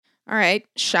All right.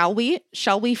 Shall we?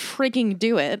 Shall we freaking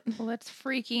do it? Let's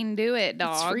freaking do it,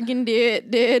 dog. Let's freaking do it,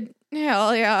 dude.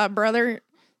 Hell yeah, brother.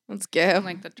 Let's go. I'm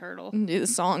like the turtle. Do the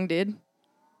song, dude.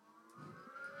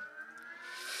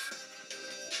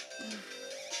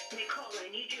 Nicole, I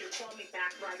need you to call me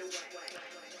back right away.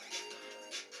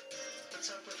 What's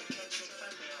up with the kids with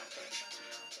family out there?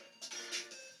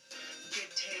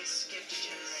 Good taste, gift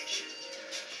generation.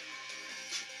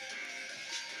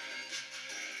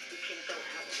 You can't go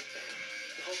out like that.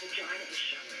 The whole vagina is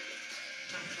showing.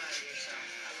 Don't flatter yourself. I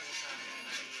wasn't talking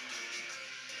about you.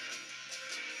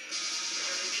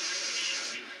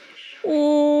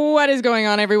 What is going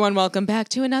on, everyone? Welcome back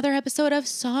to another episode of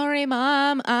Sorry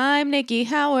Mom. I'm Nikki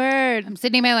Howard. I'm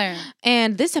Sydney Mailer.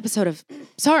 And this episode of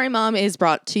Sorry Mom is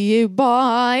brought to you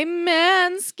by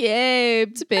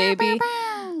Manscaped, baby.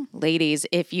 Ladies,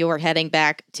 if you are heading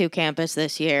back to campus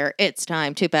this year, it's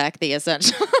time to pack the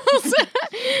essentials.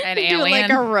 An Do alien.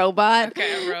 like a robot.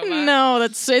 Okay, a robot. No,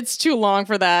 it's too long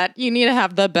for that. You need to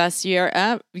have the best year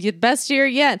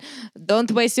yet.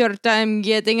 Don't waste your time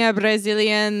getting a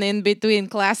Brazilian in between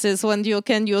classes when you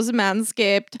can use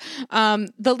Manscaped.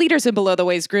 The leaders in below the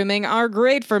waist grooming are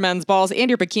great for men's balls and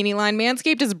your bikini line.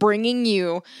 Manscaped is bringing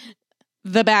you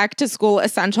the back to school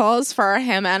essentials for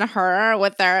him and her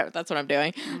with their, that's what I'm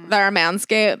doing, their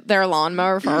Manscaped, their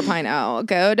lawnmower 4.0.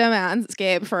 Go to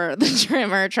Manscaped for the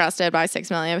trimmer trusted by 6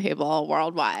 million people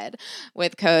worldwide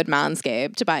with code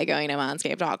Manscaped by going to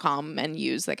manscaped.com and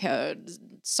use the code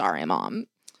Sorry Mom.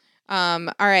 All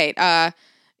right.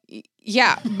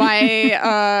 Yeah, my,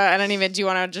 I don't even, do you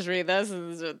want to just read this?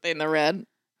 This is in the red.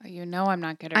 You know I'm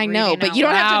not good at I know, reading but out you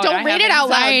don't have to. loud. Don't I read have it out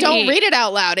loud. Don't anxiety. read it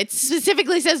out loud. It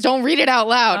specifically says don't read it out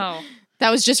loud. Oh,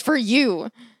 That was just for you.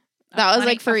 That was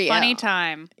like for you. Funny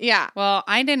time. Yeah. Well,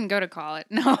 I didn't go to college.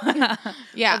 No.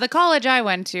 Yeah. Well, the college I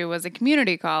went to was a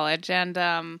community college, and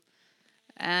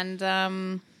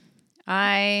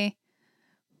I.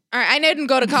 All right, I didn't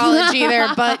go to college either,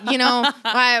 but you know,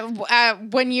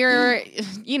 when you're,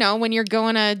 when you're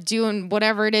going to doing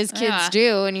whatever it is kids Yeah.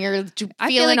 do, and you're I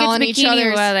feel feeling like on it's each bikini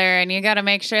other's. weather, and you got to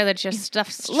make sure that your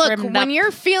stuff's Look, trimmed when up.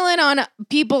 you're feeling on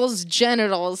people's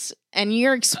genitals and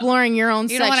you're exploring your own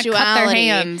You don't wanna sexuality, cut their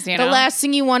hands, you the know? last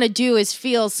thing you want to do is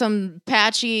feel some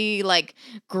patchy, like,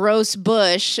 gross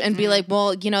bush and be like,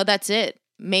 well, that's it.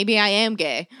 Maybe I am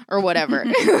gay or whatever.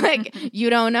 Like, you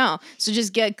don't know. So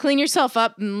just clean yourself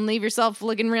up and leave yourself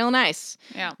looking real nice.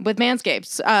 Yeah. With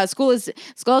Manscaped. School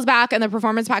is back, and the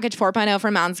Performance Package 4.0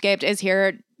 from Manscaped is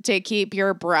here to keep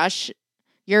your bush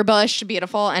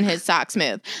beautiful and his sock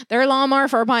smooth. Their Lawnmower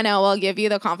 4.0 will give you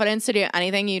the confidence to do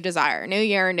anything you desire. New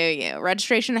year, new you.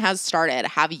 Registration has started.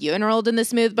 Have you enrolled in the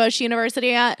Smooth Bush University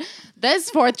yet?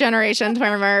 This 4th generation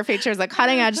trimmer features a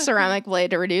cutting-edge ceramic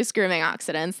blade to reduce grooming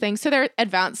accidents. Thanks to their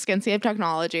advanced skin-safe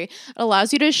technology, it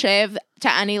allows you to shave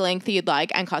to any length you'd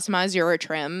like and customize your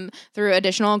trim through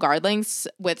additional guard lengths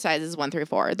with sizes 1 through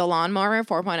 4. The Lawnmower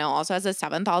 4.0 also has a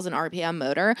 7,000 RPM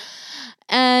motor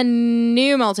and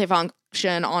new multifunction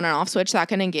on and off switch that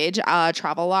can engage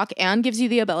travel lock and gives you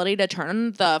the ability to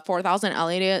turn the 4,000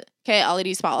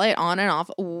 LED spotlight on and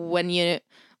off when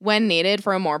needed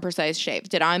for a more precise shave.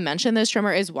 Did I mention this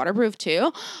trimmer is waterproof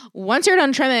too? Once you're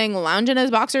done trimming, lounge in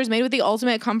his boxers made with the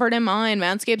ultimate comfort in mind.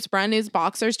 Manscaped's brand new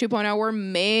Boxers 2.0 were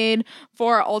made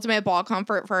for ultimate ball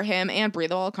comfort for him and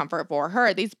breathable comfort for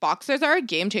her. These boxers are a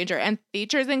game changer, and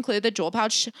features include the jewel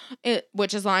pouch,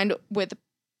 which is lined with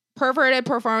perforated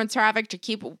performance traffic to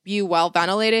keep you well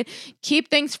ventilated. Keep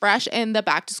things fresh in the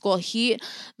back to school heat.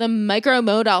 The micro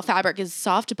modal fabric is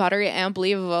soft, buttery, and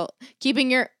breathable,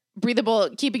 keeping your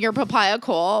papaya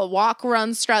cool. Walk,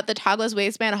 run, strut. The tagless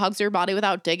waistband hugs your body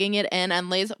without digging it in and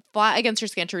lays flat against your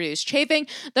skin to reduce chafing.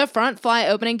 The front fly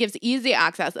opening gives easy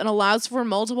access and allows for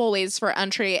multiple ways for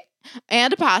entry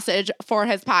and passage for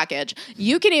his package.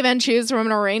 You can even choose from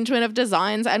an arrangement of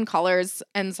designs and colors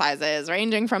and sizes,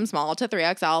 ranging from small to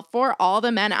 3XL for all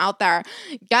the men out there.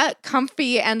 Get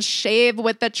comfy and shave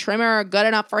with the trimmer good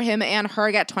enough for him and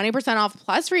her. Get 20% off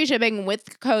plus free shipping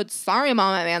with code SORRYMOM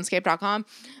at manscaped.com.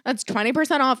 That's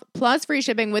 20% off plus free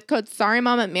shipping with code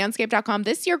SORRYMOM at manscaped.com.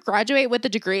 This year, graduate with a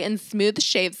degree in smooth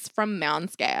shaves from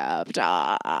Manscaped.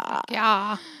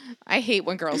 Yeah. I hate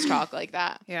when girls talk like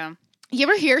that. Yeah. You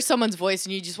ever hear someone's voice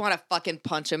and you just want to fucking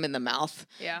punch them in the mouth?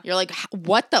 Yeah. You're like,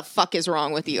 what the fuck is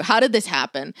wrong with you? How did this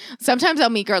happen? Sometimes I'll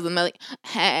meet girls and they're like,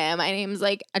 hey, my name's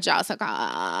like Jessica.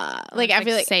 Like, I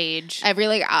feel like Sage.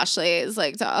 Ashley is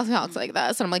like talks like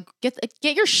this. And I'm like, get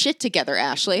your shit together,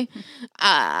 Ashley.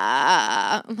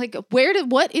 Like,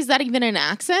 what is that even an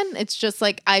accent? It's just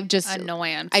like,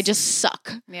 Annoyance. I just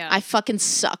suck. Yeah. I fucking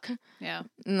suck. Yeah.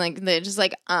 And like they're just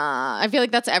like, I feel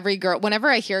like that's every girl. Whenever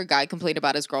I hear a guy complain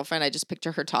about his girlfriend, I just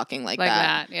picture her talking like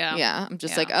that. Yeah. Yeah. I'm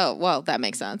just Yeah. like, oh, well, that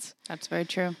makes sense. That's very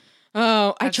true.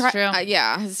 Oh, I That's try. true.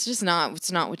 Yeah, it's just not.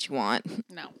 It's not what you want.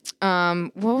 No.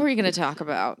 What were we gonna talk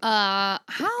about?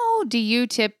 How do you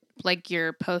tip like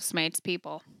your Postmates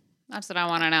people? That's what I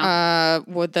want to know.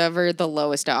 Whatever the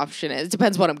lowest option is.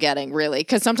 Depends what I'm getting, really.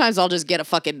 Because sometimes I'll just get a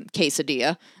fucking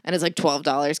quesadilla and it's like $12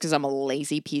 because I'm a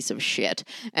lazy piece of shit.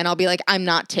 And I'll be like, I'm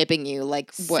not tipping you.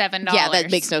 Like what? $7. Yeah,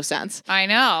 that makes no sense. I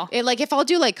know. It, like if I'll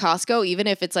do like Costco, even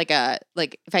if it's like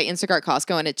if I Instacart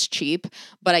Costco and it's cheap,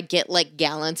 but I get like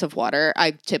gallons of water,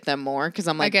 I tip them more because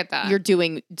I'm like, get that. You're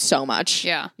doing so much.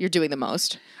 Yeah. You're doing the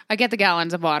most. I get the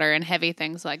gallons of water and heavy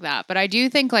things like that. But I do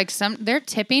think like their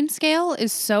tipping scale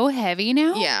is so heavy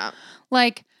now. Yeah.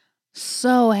 Like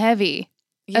so heavy.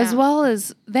 As Yeah. well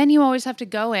as then you always have to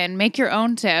go in, make your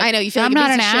own tip. I know, you feel I'm like a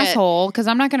not piece an of shit. asshole because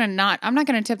I'm not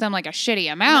gonna tip them like a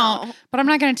shitty amount, No. but I'm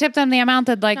not gonna tip them the amount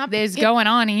that like Not- is going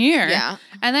on here. Yeah.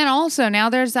 And then also now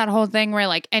there's that whole thing where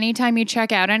like anytime you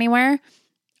check out anywhere,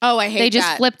 Oh, I hate they just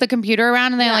that. flip the computer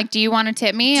around and they're Yeah. like, "Do you want to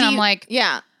tip me?" And Do I'm you- like,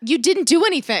 yeah, you didn't do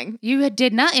anything. "You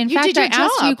did not." In You fact, did your I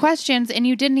asked you job. questions and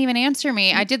you didn't even answer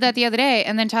me. I did that the other day,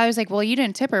 and then Tyler's like, "Well, you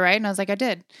didn't tip her, right?" And I was like, "I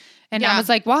did." And Yeah. I was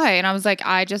like, "Why?" And I was like,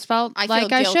 "I just felt I feel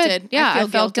like I should." guilted. Yeah, I feel I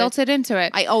felt guilted. guilted into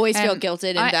it. I always feel And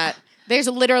guilted in I- that. There's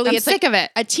literally, I'm it's sick like of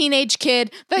it. a teenage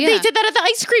kid. They Yeah. did that at the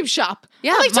ice cream shop.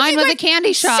 Yeah, Like, mine took was like a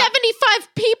candy shop.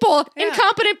 75 people, Yeah.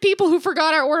 incompetent people who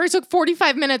forgot our order. It took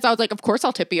 45 minutes. I was like, of course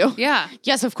I'll tip you. Yeah,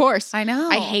 Yes, of course. I know.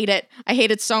 I hate it. I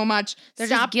hate it so much. They're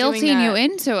Stop just guilting doing you that.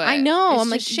 into it. I know. It's I'm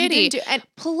like, just you shitty. didn't do- and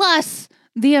Plus,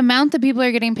 the amount that people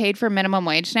are getting paid for minimum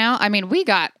wage now. I mean,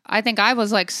 I think I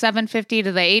was like $7.50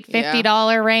 to the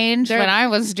 $8.50 range They're- when I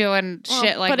was doing Well,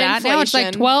 shit like but that. Now it's like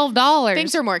inflation- $12.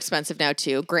 things are more expensive now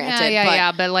too, granted.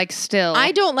 yeah, but but like still,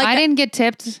 I don't like I that- didn't get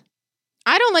tipped.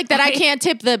 I don't like that I I- can't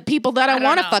tip the people that I don't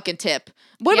want to know. fucking tip.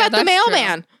 What Yeah, about the that's true.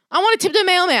 mailman? I want to tip the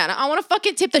mailman. I want to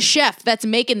fucking tip the chef that's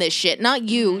making this shit, not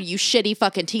you, Mm-hmm. you shitty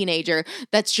fucking teenager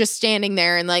that's just standing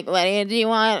there and like, what do you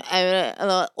want?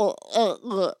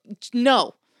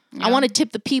 No. I want to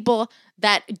tip the people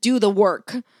that do the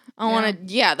work. I want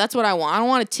to, yeah, that's what I want. I don't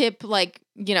want to tip like,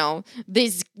 you know,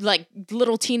 these like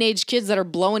little teenage kids that are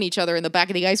blowing each other in the back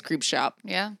of the ice cream shop.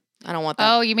 Yeah. I don't want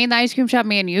that. Oh, you mean the ice cream shop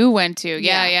me and you went to?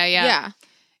 Yeah. Yeah.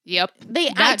 Yep.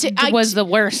 I was the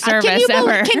worst service can you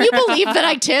ever. Can you believe that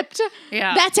I tipped?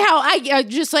 Yeah. That's how I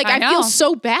just like I I feel know.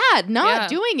 so bad not Yeah.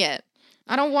 doing it.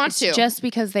 I don't want to. Just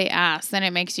because they ask, then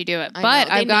it makes you do it. I But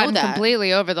know, they I've know gotten that.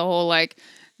 completely over the whole like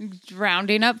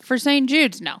rounding up for St.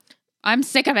 Jude's. No, I'm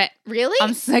sick of it. Really?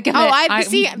 I'm sick of Oh, it. I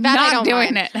see that. not I don't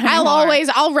doing mind. it.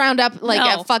 Anymore. I'll round up like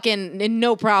No. a fucking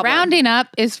no problem. Rounding up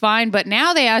is fine, but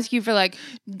now they ask you for like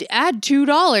add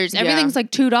 $2. Everything's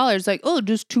like $2. Like, oh,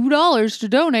 just $2 to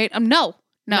donate. No.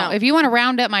 No. If you want to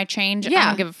round up my change, I Yeah.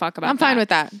 don't give a fuck about I'm fine that. with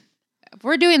that. If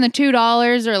we're doing the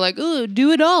 $2 or like, oh,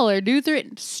 do $1, do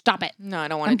 $3, stop it. No, I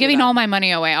don't want to. I'm giving all my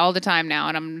money away all the time now,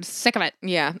 and I'm sick of it.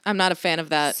 Yeah, I'm not a fan of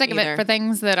that. Sick of either. it for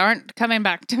things that aren't coming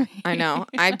back to me. I know.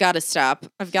 I've got to stop.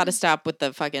 I've got to stop with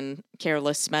the fucking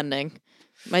careless spending.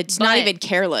 It's not But even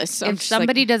careless. I'm If just like,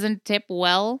 somebody doesn't tip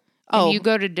well, Oh. and you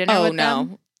go to dinner oh with no,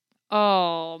 them,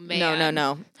 oh man,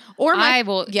 no. Or I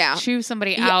will yeah. chew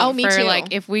somebody Yeah, out oh, me for too. like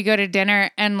if we go to dinner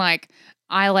and like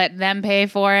I let them pay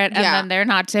for it and Yeah. then they're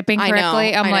not tipping I know,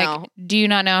 correctly. I'm I like, know. do you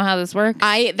not know how this works?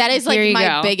 That is like Here you my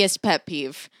go. biggest pet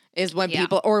peeve is when Yeah.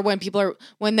 people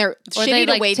when they're or shitty they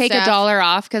to like wait take staff. $1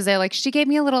 off because they're like, she gave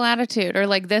me a little attitude or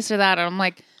like this or that. And I'm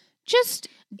like, just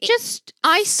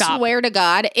I stop. swear to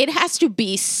God, it has to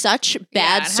be such Yeah,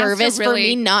 bad it has to service for really-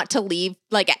 me not to leave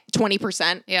like at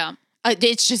 20%. Yeah.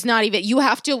 It's just not even. You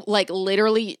have to like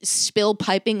literally spill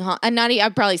piping hot. And not.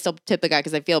 I'd probably still tip the guy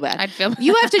because I feel bad. I'd feel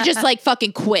You have to just like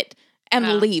fucking quit and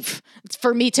Yeah. leave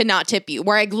for me to not tip you.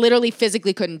 Where I literally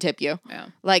physically couldn't tip you. Yeah.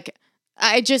 Like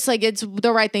I just like it's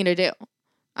the right thing to do.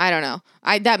 I don't know.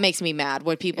 That makes me mad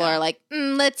when people Yeah. are like,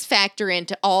 let's factor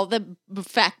into all the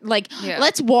fact. Like, Yeah.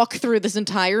 let's walk through this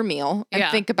entire meal and Yeah.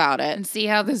 think about it. and see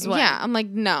how this went. Yeah, I'm like,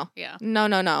 no, Yeah.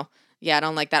 no. Yeah, I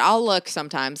don't like that. I'll look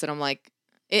sometimes and I'm like,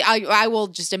 I will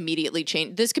just immediately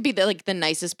change. This could be like the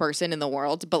nicest person in the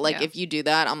world, but like Yeah. if you do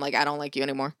that, I'm like, I don't like you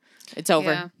anymore. It's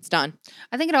over. Yeah. It's done.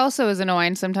 I think it also is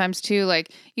annoying sometimes too.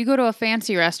 Like you go to a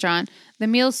fancy restaurant, the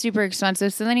meal's super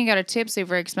expensive, so then you got a tip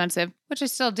super expensive, which I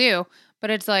still do, but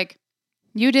it's like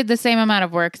you did the same amount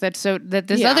of work that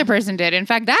this Yeah. other person did. In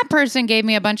fact, that person gave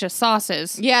me a bunch of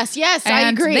sauces. Yes, I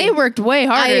And agree. They worked way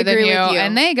harder than agree you, with you.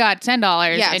 and they got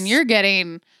 $10, Yes. and you're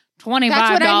getting $25.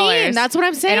 That's what I mean. That's what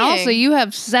I'm saying. And also, you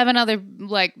have 7 other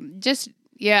like just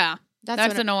yeah.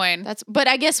 That's what- annoying. But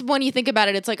I guess when you think about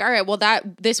it, it's like, all right, well,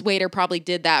 this waiter probably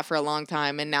did that for a long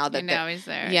time, and now that And now he's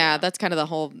there. yeah, that's kind of the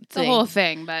whole It's thing. the whole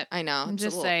thing, but I know. I'm it's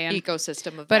just a little saying.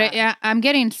 ecosystem of But that. yeah, I'm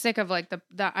getting sick of like the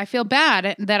I feel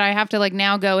bad that I have to like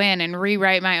now go in and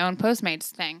rewrite my own Postmates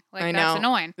thing. Like I that's know.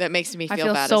 annoying. That makes me I feel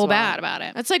feel bad so as well. bad about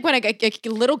it. That's like when a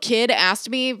little kid asked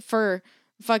me for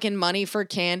fucking money for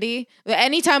candy.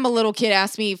 Anytime a little kid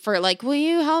asks me for like, will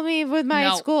you help me with my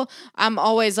No. school? I'm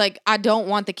always like, I don't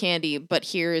want the candy, but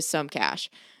here is some cash.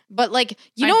 But like,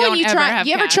 you I know when don't you ever try, have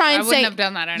you ever cash. try I and wouldn't say, have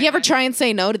done that you ever anyway. try and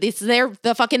say no to these? They're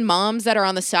the fucking moms that are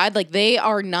on the side. Like they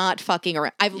are not fucking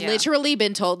around. I've Yeah. literally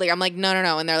been told like, I'm like, no.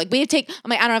 And they're like, we take, I'm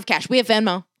like, I don't have cash. We have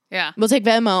Venmo. Yeah. We'll take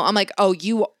Venmo. I'm like, oh,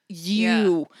 you.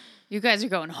 You guys are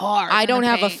going hard. I in the don't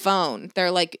have a paint. phone.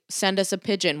 They're like, send us a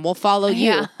pigeon. We'll follow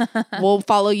you. Yeah. We'll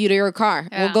follow you to your car.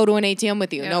 Yeah. We'll go to an ATM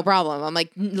with you. Yeah. No problem. I'm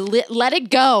like, let it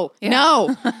go. Yeah.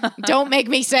 No, don't make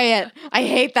me say it. I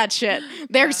hate that shit.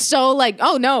 They're Yeah. so like,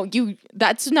 oh no,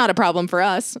 that's not a problem for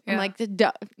us. I'm Yeah. like,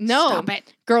 no, Stop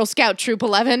it. Girl Scout Troop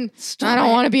 11. Stop I don't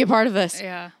it. want to be a part of this.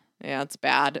 Yeah. Yeah, it's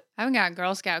bad. I haven't got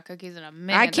Girl Scout cookies in a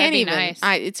minute. I can't That'd be even.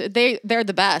 Nice. They're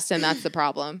the best, and that's the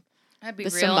problem. That'd be the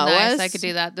real nice. I Samoas? could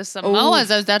do that. The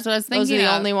Samoas. That's what I was thinking. Those are the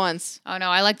of. only ones. Oh no,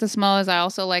 I like the Samoas. I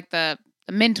also like the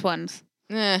mint ones.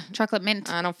 Eh, Chocolate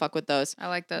mint. I don't fuck with those. I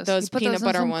like those. those You put peanut those in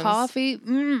butter some ones. Coffee.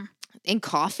 In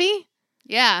coffee?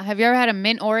 Yeah. Have you ever had a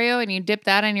mint Oreo and you dip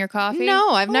that in your coffee?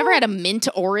 No, I've never Oh. had a mint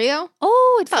Oreo.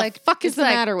 Oh, it's What the like fuck is it's the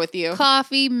like matter with you?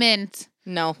 Coffee mint.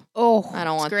 No, Oh, I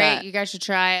don't it's want great. that. You guys should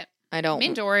try it. I don't.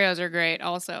 Mint Oreos are great,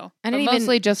 also. I But didn't even-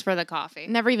 mostly just for the coffee.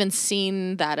 Never even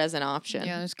seen that as an option.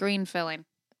 Yeah, there's green filling.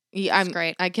 Yeah, It's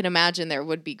great. I can imagine there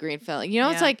would be green filling. You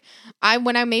know, it's Yeah. like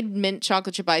when I made mint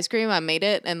chocolate chip ice cream, I made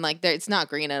it and like it's not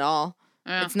green at all.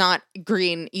 Yeah. It's not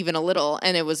green even a little,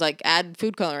 and it was like add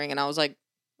food coloring, and I was like,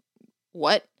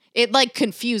 what? It like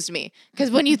confused me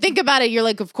because when you think about it, you're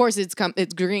like, of course it's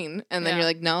green, and then Yeah. you're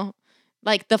like, no,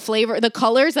 like the flavor, the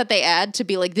colors that they add to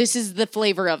be like, this is the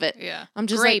flavor of it. Yeah. I'm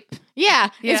just Grape. like, yeah,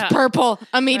 Yeah. it's purple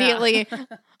immediately.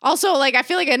 Also, like I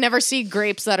feel like I never see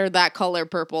grapes that are that color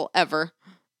purple ever,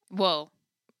 Whoa.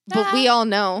 but we all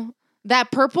know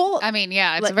that purple. I mean,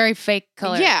 yeah, it's Like- a very fake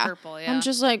color. Yeah. Purple. Yeah. I'm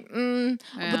just like, Yeah.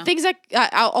 but things like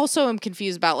I also am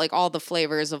confused about like all the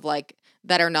flavors of like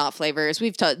that are not flavors.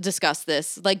 We've discussed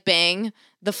this. Like Bang,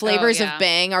 the flavors yeah. of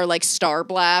Bang are like Star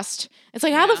Blast. It's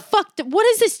like, how Yeah. the fuck? What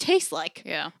does this taste like?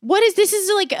 Yeah. What is this?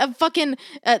 Is like a fucking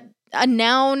a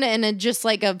noun and just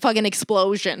like a fucking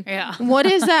explosion. Yeah. What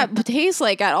does that taste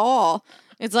like at all?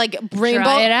 It's like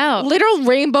rainbow, it out. literal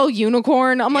rainbow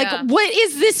unicorn. I'm Yeah. like, what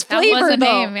is this That flavor was a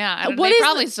though? name, yeah. What They is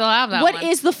probably still have that What one.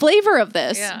 is the flavor of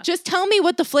this? Yeah. Just tell me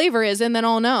what the flavor is, and then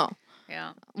I'll know.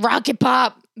 Yeah. Rocket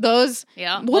Pop, those.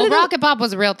 Yeah. What Well, did it- Rocket Pop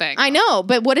was a real thing. I know,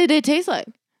 but what did it taste like?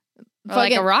 Or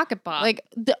like a Fucking- Rocket Pop. Like,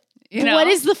 you know? what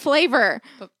is the flavor?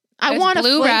 I There's want a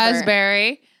blue flavor.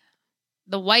 raspberry,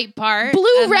 the white part. Blue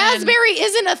and then- raspberry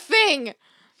isn't a thing.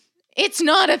 It's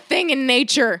not a thing in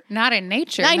nature. Not in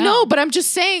nature. I no. know, but I'm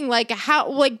just saying, like, how,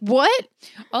 like, what?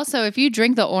 Also, if you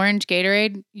drink the orange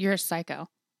Gatorade, you're a psycho.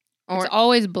 Or It's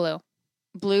always blue.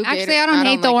 blue. Actually, Gator- I don't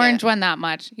hate the like orange it. one that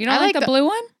much. You don't I like like the the- blue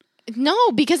one?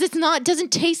 No, because it's not.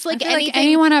 Doesn't taste like I feel anything. like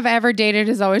anyone I've ever dated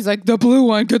is always like the blue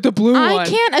one. Get the blue I one.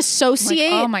 can't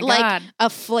associate oh my like God. a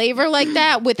flavor like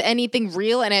that with anything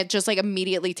real, and it just like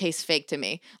immediately tastes fake to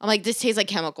me. I'm like, this tastes like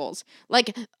chemicals.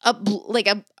 Like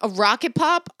a rocket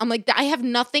pop. I'm like, I have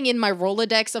nothing in my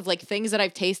Rolodex of like things that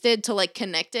I've tasted to like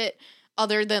connect it.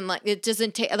 Other than like it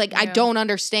doesn't taste like I Yeah. don't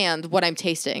understand what I'm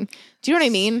tasting. Do you know what I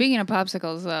mean? Speaking of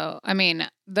popsicles, though, I mean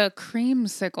the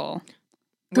creamsicle.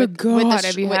 With- Good with the God, sh-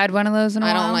 have you with- had one of those in a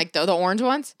I while? don't like the orange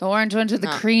ones. the orange ones with the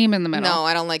No. cream in the middle. No,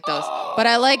 I don't like those. But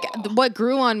I like what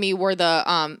grew on me were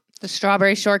the The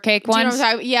strawberry shortcake do you know ones. what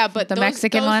I'm talking- yeah, but the those-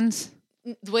 Mexican those ones.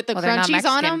 with the Well, they're not crunchies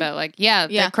Mexican, on them. but like yeah,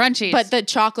 Yeah, the crunchies. But the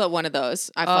chocolate one of those,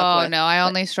 I fuck oh with. no, I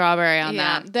only strawberry on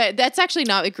that. That's actually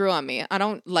not. It grew on me. I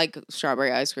don't like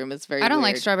strawberry ice cream. It's very. I don't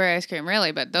like weird. strawberry ice cream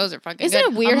really, but those are fucking. Isn't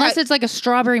good. it weird Unless how- it's like a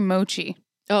strawberry mochi.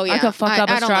 Oh yeah, I could fuck up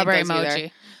I a don't like strawberry those either.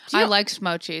 mochi. Do you I know- like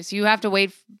smochies. You have to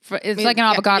wait for. It's mean, like an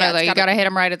yeah, avocado yeah, though. it's You gotta- gotta hit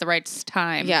them right at the right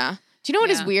time. Yeah. Do you know what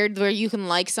is Yeah. weird? Where you can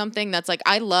like something that's like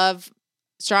I love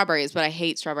strawberries, but I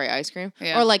hate strawberry ice cream.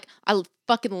 Yeah. Or like I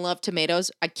fucking love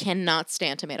tomatoes. I cannot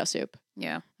stand tomato soup.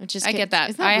 Yeah. It just I get that.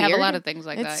 Isn't I have a weird? lot of things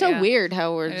like it's that. so yeah. weird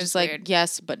how we're It just is like weird.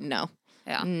 yes, but no.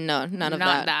 Yeah. No, none of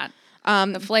Not that.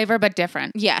 The flavor, but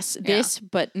different. yes, this,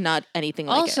 but not anything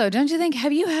like it. Also, don't you think?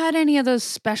 Have you had any of those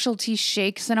specialty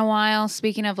shakes in a while?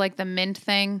 Speaking of like the mint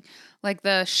thing, like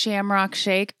the Shamrock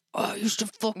shake. Oh, I used to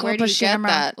fuck Where up do a you get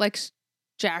Shamrock. that? Like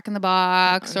Jack in the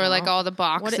Box I or like know. all the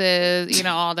boxes, you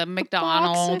know, all the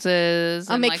McDonald's and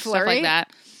like stuff McFlurry? like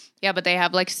that. Yeah, but they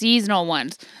have like seasonal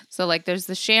ones. So like there's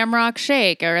the Shamrock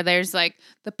Shake or there's like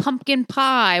the pumpkin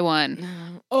pie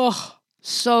one. Oh,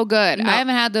 So good. No. I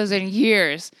haven't had those in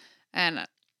years. And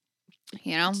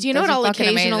you know, do you know those what are I'll fucking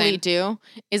occasionally amazing. do?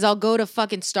 Is I'll go to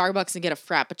fucking Starbucks and get a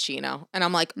Frappuccino. And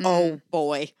I'm like, Mm. oh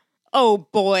boy. Oh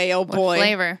boy. Oh What boy.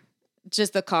 flavor?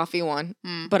 Just the coffee one.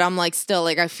 Mm. But I'm like, still,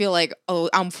 like, I feel like, oh,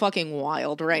 I'm fucking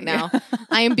wild right now.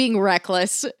 I am being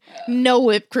reckless. No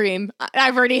whipped cream.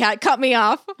 I've already had, cut me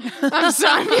off. I'm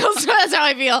sorry. That's how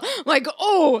I feel. Like,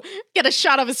 oh, get a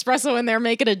shot of espresso in there,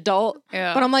 make it adult.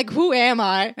 Yeah. But I'm like, who am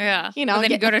I? Yeah. You know, and then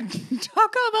get- you go to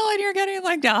Taco Bell and you're getting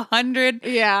like 100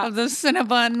 Yeah. of the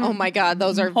Cinnabon. Oh my God,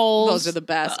 those are holes. the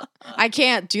best. I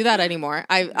can't do that anymore.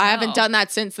 I haven't No. done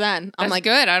that since then. I'm That's like,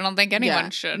 good. I don't think anyone yeah.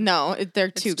 should. No, they're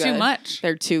It's too good. too much.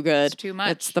 They're too good. It's too much.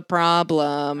 That's the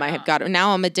problem. I Yeah. have got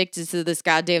now. I'm addicted to this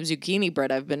goddamn zucchini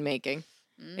bread I've been making.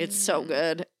 It's so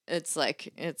good. It's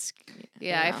like it's.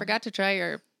 Yeah, I forgot to try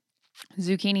your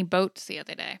zucchini boats the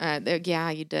other day. Yeah,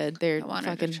 you did. They're I wanted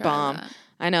fucking to try bomb. that.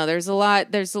 I know. There's a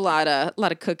lot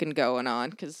of cooking going on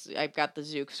because I've got the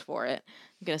zooks for it.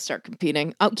 I'm gonna start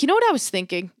competing. Oh, you know what I was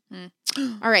thinking?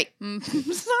 All right.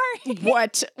 Sorry.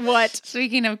 What?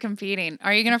 Speaking of competing,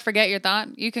 are you going to forget your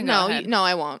thought? You can go No, ahead. no,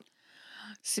 I won't.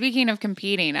 Speaking of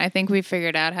competing, I think we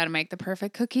figured out how to make the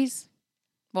perfect cookies.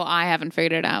 Well, I haven't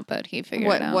figured it out, but he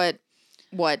figured it out.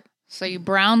 What? So you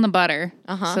brown the butter,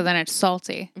 Uh-huh. so then it's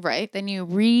salty. Right. Then you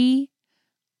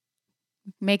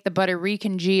make the butter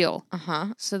recongeal. Uh-huh.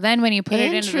 So then when you put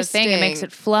it into the thing, it makes Interesting.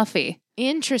 it fluffy.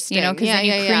 Interesting. You know, because yeah, then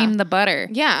you yeah, cream the butter.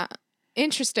 Yeah.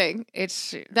 Interesting.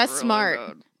 It's That's really smart.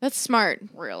 good. That's smart.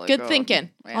 Really Good thinking.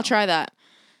 Yeah. I'll try that.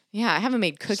 Yeah, I haven't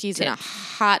made cookies in a tips.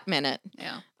 hot minute.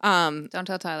 Yeah. Don't Don't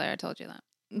tell Tyler I told you that.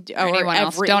 or anyone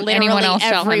else. every- Don't anyone literally else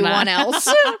tell him everyone that.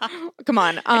 else. Come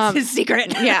on. His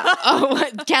secret. Yeah. Oh,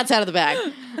 cat's out of the bag.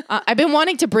 I've been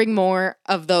wanting to bring more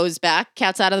of those back.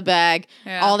 Cats out of the bag.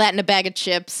 Yeah. All that in a bag of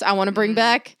chips. I want to bring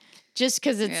back just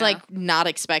because it's Yeah. like not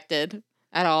expected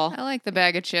at all. I like the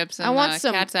bag of chips and I want the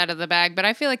some- cats out of the bag, but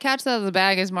I feel like cats out of the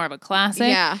bag is more of a classic.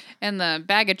 Yeah. And the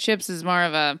bag of chips is more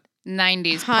of a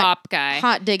 90s Hot- pop guy.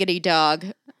 Hot diggity dog.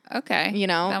 Okay. You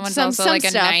know, That one's some also some like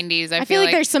stuff. a 90s. I feel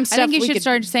like there's some I stuff think you we should could-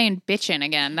 start saying bitchin'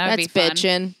 again. That would That's be fun.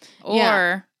 bitchin'.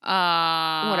 Or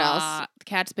What else?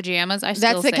 Cat's pajamas. I still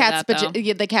That's the say cat's that,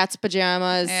 though. the cat's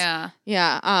pajamas. Yeah.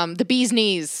 Yeah. The bee's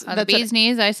knees. The That's bee's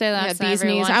knees. I say that. yeah, bee's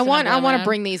knees. I want to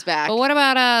bring these back. But what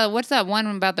about what's that one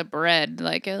about the bread?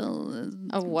 Like a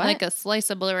what? Like a slice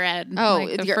of bread. Oh,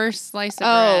 like the you're- first slice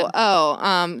of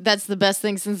bread. That's the best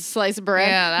thing since slice of bread.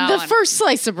 Yeah, that the one. first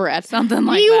slice of bread. Something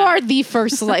like you that. are the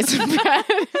first slice of bread.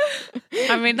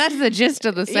 I mean, that's the gist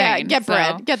of the saying. Yeah, get so-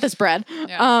 bread. Get this bread.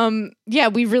 Yeah. Yeah,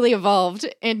 we really evolved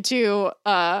into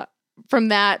from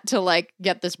that to like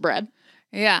get this bread.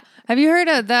 Yeah. Have you heard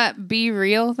of that Be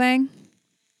Real thing?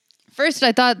 First,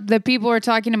 I thought that people were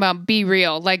talking about Be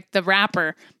Real, like the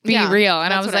rapper Be Yeah, Real.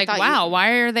 And I that's was what I like, thought wow, why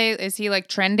are they, is he like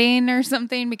trending or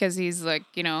something? Because he's like,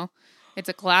 you know, it's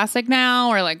a classic now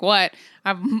or like what?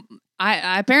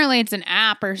 I apparently it's an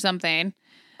app or something.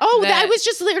 Oh, That- I was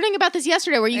just learning about this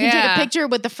yesterday where you can take Yeah. a picture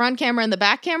with the front camera and the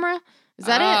back camera. Is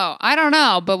that it? Oh, I don't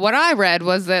know. But what I read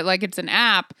was that like it's an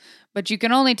app, but you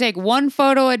can only take one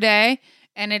photo a day.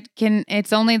 And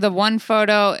it's only the one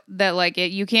photo that like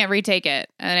you can't retake it,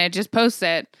 and it just posts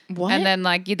it. What? And then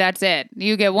like that's it.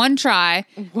 You get one try,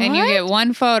 and you What? get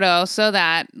one photo, so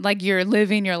that like you're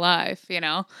living your life, you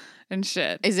know, and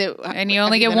shit. Is it? And you have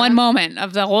only get been one on? moment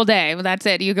of the whole day. That's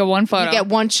it. You get one photo. You get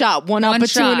one shot, one One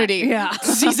shot, opportunity. yeah. to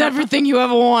seize everything you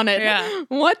ever wanted. Yeah.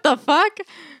 What the fuck?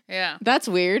 Yeah. That's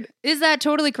weird. Is that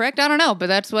totally correct? I don't know, but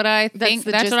that's what I think.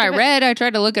 the That's gist what I of it? read. I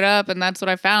tried to look it up, and that's what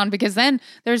I found. Because then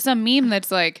there's some meme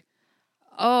that's like,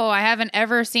 "Oh, I haven't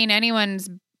ever seen anyone's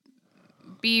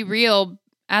Be Real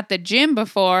at the gym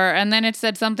before," and then it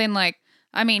said something like,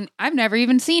 "I mean, I've never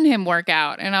even seen him work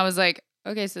out," and I was like,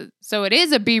 "Okay, so it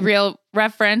is a Be Real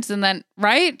reference," and then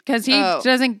right because he Oh,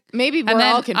 doesn't. Maybe we're And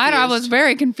then all confused. I was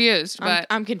very confused, but.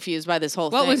 I'm confused by this whole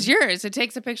what thing. was yours? It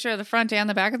takes a picture of the front and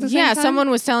the back at the same Yeah, time. someone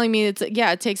was telling me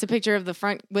it takes a picture of the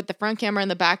front with the front camera and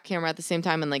the back camera at the same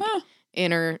time and like Huh.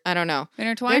 I don't know.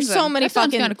 intertwined. There's so many that sounds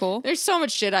fucking kind of cool. There's so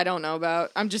much shit I don't know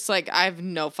about. I'm just like I have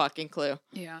no fucking clue.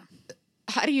 Yeah.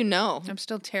 How do you know? I'm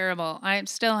still terrible. I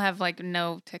still have like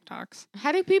no TikToks.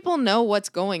 How do people know what's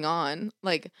going on?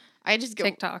 Like I just go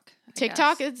TikTok. I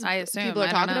TikTok guess. is I assume people are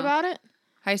I don't talking know. about it.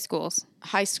 High schools,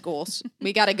 High schools.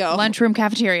 We got to go. lunchroom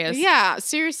cafeterias. Yeah,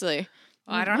 seriously.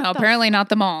 I don't know. What the Apparently not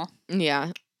them all.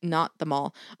 Yeah, not the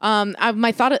mall.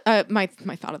 My thought of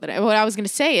the day. What I was gonna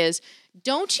say is,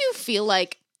 don't you feel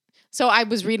like? So I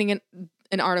was reading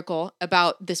an article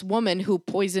about this woman who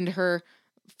poisoned her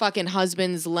fucking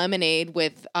husband's lemonade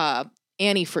with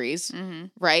antifreeze, Mm-hmm.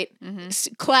 right?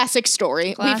 Mm-hmm. Classic story.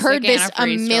 We've Classic heard this a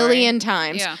antifreeze million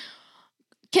times. Yeah.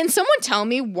 Can someone tell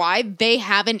me why they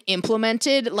haven't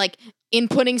implemented like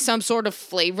inputting some sort of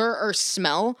flavor or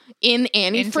smell in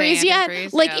antifreeze yet?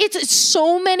 antifreeze, Like yeah. it's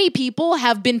so many people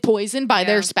have been poisoned by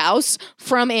their Yeah. spouse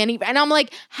from and I'm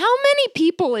like, how many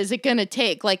people is it gonna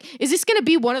take? Like, is this gonna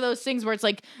be one of those things where it's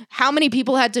like, how many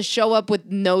people had to show up with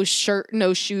no shirt,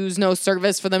 no shoes, no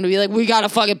service for them to be like, we gotta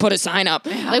fucking put a sign up.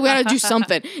 Like we gotta do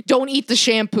something. Don't eat the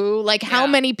shampoo. Like how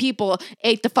Yeah. many people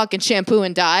ate the fucking shampoo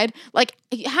and died? Like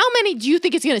how many do you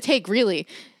think it's gonna take really?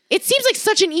 It seems like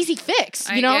such an easy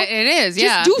fix, you know? It is, Just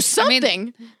yeah. do I something.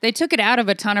 mean, they took it out of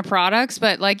a ton of products,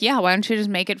 but like, yeah, why don't you just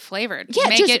make it flavored? Yeah,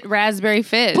 make just it raspberry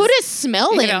fizz. Put a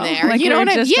smell in know, there. like you we know were what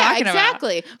I mean? just Yeah, talking about.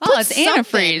 exactly. Oh, Put it's something.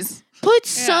 antifreeze. Put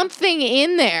something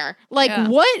in there. Like Yeah.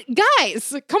 what,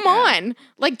 guys? Come on.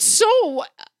 Like so.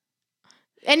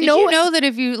 And Did no, you know that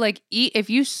if you like if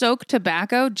you soak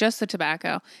tobacco, just the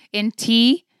tobacco, in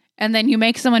tea, and then you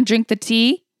make someone drink the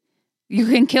tea, you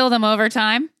can kill them over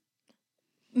time?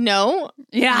 no.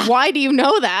 Yeah. Why do you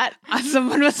know that?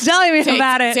 Someone was telling me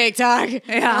about it. TikTok.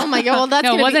 Yeah. Oh my god. Well, that's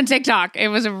no, it gonna wasn't TikTok. It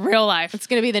was real life. It's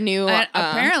gonna be the new.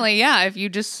 Apparently, yeah. If you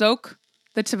just soak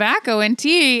the tobacco in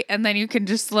tea, and then you can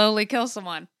just slowly kill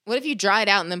someone. What if you dry it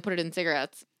out and then put it in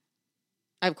cigarettes?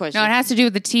 I have a question. No, it has to do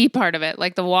with the tea part of it,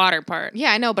 like the water part.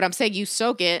 Yeah, I know, but I'm saying you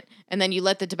soak it and then you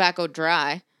let the tobacco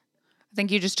dry. I think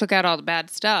you just took out all the bad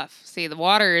stuff. See, the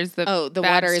water is the The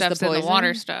bad water is the stuff's in poison. the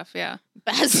water stuff. Yeah.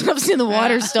 Bad stuff's in the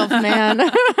water stuff, man.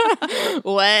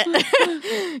 What?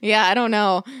 Yeah, I don't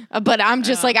know. But I'm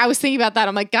just like, I was thinking about that.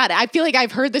 I'm like, God, I feel like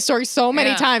I've heard this story so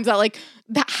many Yeah. times that like,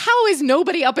 how is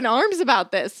nobody up in arms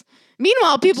about this?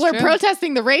 Meanwhile, people are true.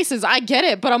 protesting the races. I get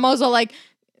it. But I'm also like,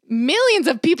 millions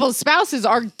of people's spouses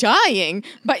are dying,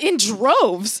 but in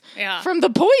droves Yeah. from the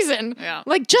poison. Yeah.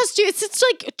 Like, it's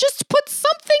like, just put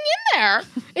something in there.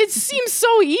 It seems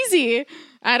so easy.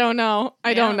 I don't know.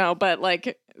 I don't know. But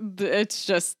like, it's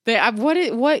just,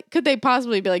 what could they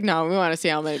possibly be like, no, we want to see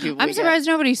how many people I'm we get. surprised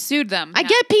nobody sued them. I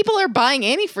get people are buying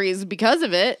antifreeze because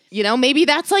of it. You know, maybe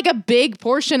that's like a big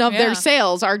portion of Yeah. their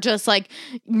sales are just like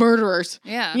murderers.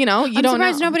 Yeah. You know, I'm don't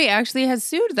surprised know. nobody actually has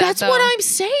sued that. That's though. what I'm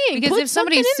saying. Because Put if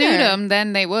somebody something in sued there. them,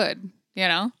 then they would, you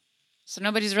know? So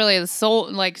nobody's really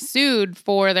sued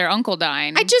for their uncle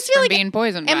dying. I just feel from like, being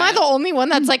poisoned. Am by I it. the only one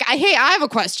that's like, hey, I have a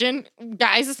question,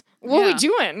 guys. What are we Yeah.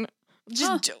 doing?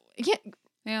 Just Huh. yeah,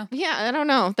 Yeah. yeah. I don't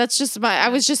know. That's just I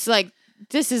was just like,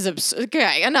 this is absurd.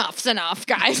 Okay, enough's enough,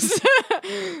 guys.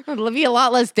 It'll be a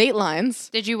lot less Datelines.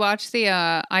 Did you watch the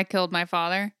I Killed My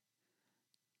Father?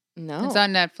 No, It's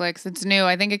on Netflix. It's new.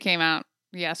 I think it came out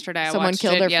yesterday. I Someone watched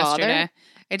killed it their yesterday. father?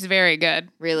 It's very good.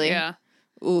 really. Yeah.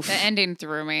 Oof. The ending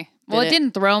threw me. Well, Did it it?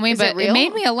 didn't throw me, Is it but it real?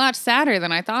 made me a lot sadder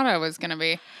than I thought I was going to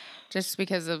be. Just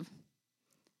because of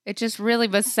it just really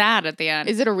was sad at the end.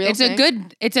 Is it a real It's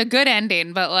thing? it's a good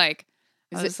ending, but like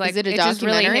I Is was it- like is it a it just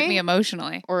really hit documentary? me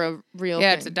emotionally. Or a real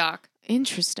Yeah, thing? it's a doc.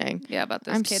 Interesting. Yeah, about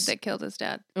this I'm kid s- that killed his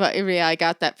dad. Well, yeah, I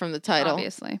got that from the title.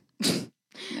 Obviously.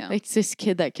 Yeah. Like this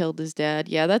kid that killed his dad.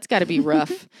 Yeah, that's got to be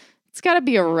rough. It's got to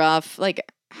be a rough.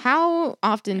 Like, how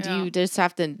often do Yeah. you just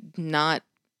have to not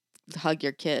hug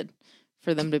your kid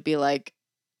for them to be like,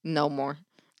 no more?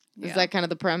 Is Yeah. that kind of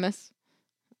the premise?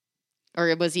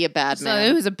 Or was he a bad So man?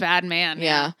 it was a bad man.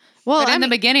 yeah. Well, But I in the mean,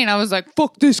 beginning, I was like,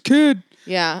 "Fuck this kid,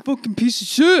 yeah. fucking piece of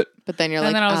shit." But then you're And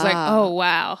like, then I was like, ah, "Oh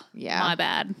wow, yeah. my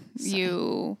bad.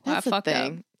 So- I That's the fucked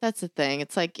thing. up." That's the thing.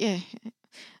 It's like, yeah,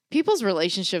 people's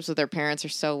relationships with their parents are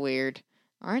so weird,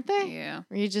 aren't they? Yeah,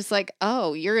 Where you're just like,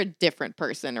 oh, you're a different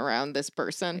person around this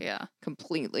person yeah,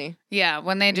 completely. yeah.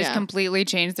 When they just Yeah. completely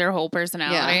change their whole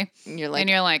personality. And you're like, And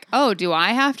you're like, oh, do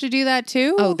I have to do that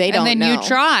too? Oh, they don't And then know. you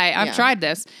try. I've Yeah. tried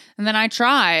this. And then I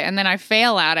try. And then I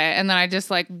fail at it. And then I just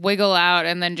like wiggle out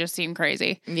and then just seem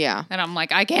crazy. yeah, And I'm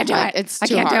like, I can't do Right, it. it's I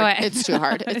too can't hard. do it. It's too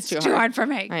hard. It's too hard. for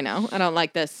me. I know. I don't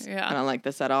like this. Yeah. I don't like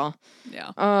this at all.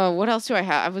 Yeah. What else do I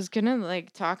have? I was gonna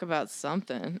like talk about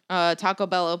something. Taco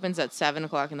Bell opens at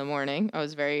 7:00 in the morning. I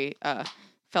was very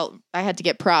felt I had to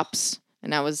get props,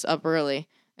 and I was up early,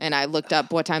 and I looked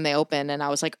up what time they open, and I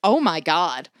was like, oh my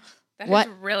god. That What?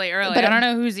 is really early. But I don't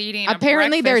know who's eating. a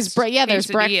Apparently there's breakfast there's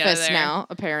quesadilla breakfast there. now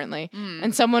apparently. Mm.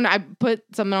 And I put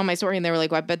something on my story and they were like,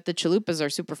 well, I bet the chalupas are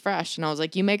super fresh, and I was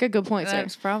like, you make a good point, sir.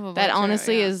 That's probably That true,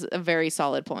 honestly yeah. is a very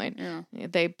solid point. Yeah.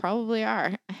 They probably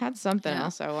are. I had something Yeah.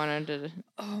 else I wanted to.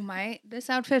 Oh this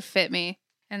outfit fit me,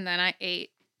 and then I ate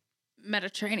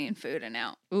Mediterranean food, and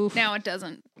now Oof. it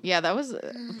doesn't. Yeah, that was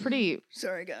pretty.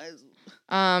 Sorry, guys.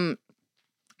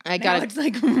 I Now got it's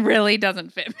like really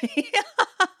doesn't fit me.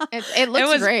 it looks it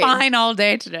was great. fine all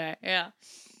day today. Yeah.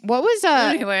 What was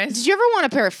Anyways. did you ever want a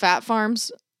pair of Fat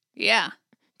Farms? Yeah.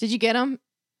 Did you get them?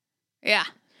 Yeah.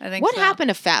 I think What so. happened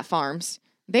to Fat Farms?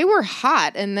 They were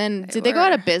hot, and then did they go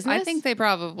out of were. business? I think they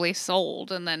probably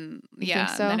sold, and then You yeah,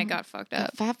 think so? and then it got fucked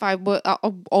up. Fat Five.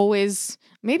 I'll always.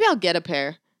 Maybe I'll get a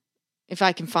pair if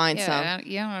I can find some.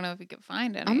 Yeah, I don't know if you could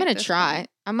find any. I'm at gonna this try. point.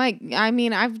 I might. I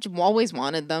mean, always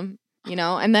wanted them,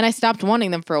 and then I stopped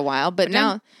wanting them for a while. But But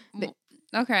now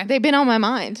Okay. they've been on my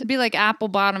mind. It'd be like apple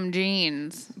bottom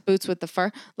jeans Boots with the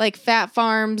fur, like Fat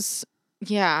Farms.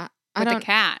 Yeah, I with don't the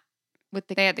cat. with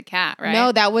the They had the cat, right?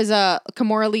 No, that was a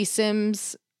Kimora Lee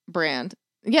Sims brand.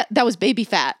 Yeah, that was Baby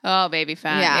Fat. Oh, baby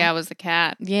fat. Yeah. Yeah, it was the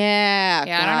cat. Yeah,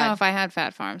 Yeah, I don't know God. if I had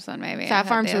Fat Farms then. Maybe I Fat had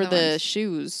Farms were other the ones.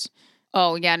 shoes.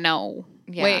 Oh yeah, no.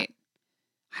 Yeah. Wait,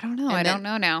 I don't know. And I then- don't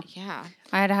know now. Yeah,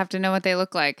 I'd have to know what they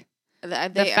look like.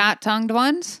 The The fat tongued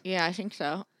ones. Yeah, I think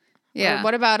so. Yeah. Or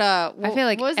what about I feel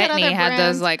like what was that Etny other had brand?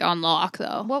 those like on lock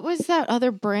though. What was that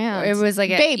other brand? It was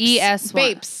like a Bapes. ES one.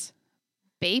 Bapes.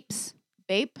 Bapes.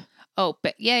 Bape. Oh,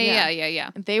 but Yeah. yeah.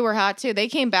 They were hot too. They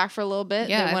came back for a little bit.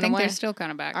 Yeah, they I went think away. they're still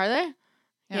kind of back. Are they?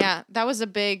 Yeah. Yeah. That was a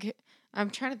big. I'm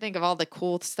trying to think of all the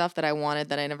cool stuff that I wanted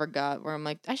that I never got. Where I'm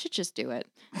like, I should just do it.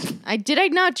 I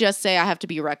not just say I have to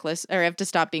be reckless or I have to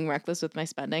stop being reckless with my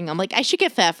spending. I'm like, I should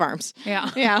get Fat Farms. Yeah.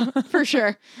 Yeah, for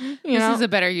sure. This is a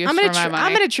better use I'm for gonna my money.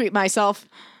 I'm gonna treat myself.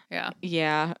 Yeah.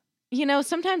 Yeah.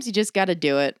 Sometimes you just got to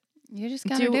do it. You just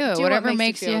gotta Do- do it. do what Whatever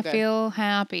makes you makes you feel feel, good.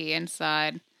 happy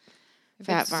inside. If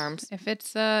Fat it's- Farms. If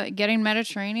it's getting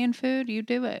Mediterranean food, you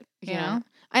do it. You know?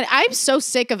 And I'm so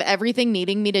sick of everything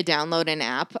needing me to download an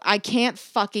app. I can't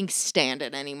fucking stand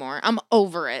it anymore. I'm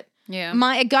over it. Yeah.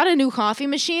 I got a new coffee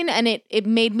machine and it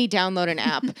made me download an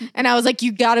app. And I was like,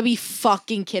 you gotta be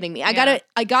fucking kidding me. I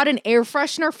got an air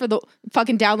freshener for the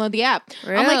fucking download the app. I'm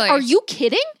Really? like, are you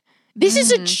kidding? This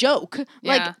is a joke.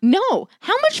 Yeah. Like, no.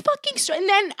 How much fucking and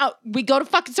then we go to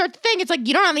fucking start the thing. It's like,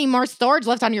 you don't have any more storage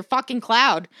left on your fucking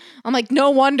cloud. I'm like, no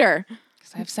wonder.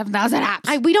 'Cause I have 7,000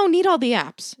 apps. We don't need all the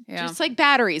apps. Yeah. Just like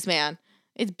batteries, man.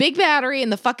 It's big battery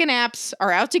and the fucking apps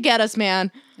are out to get us,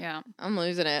 man. Yeah. I'm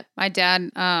losing it. My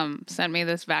dad sent me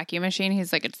this vacuum machine.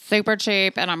 He's like, it's super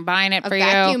cheap and I'm buying it A for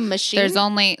vacuum you. machine? There's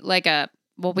only like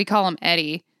we call him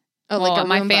Eddie. Oh, like Well, a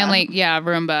my Roomba. family, yeah,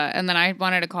 Roomba. And then I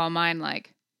wanted to call mine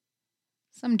like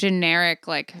some generic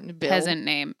like Bill? peasant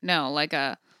name. No, like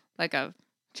a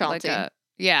Chauncey.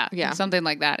 yeah, something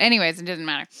like that. Anyways, it didn't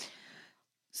matter.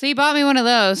 So he bought me one of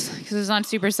those because it was on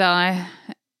Supercell.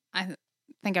 I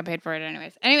think I paid for it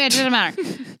anyways. Anyway, it doesn't matter.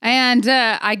 And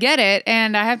I get it,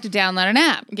 and I have to download an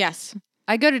app. Yes.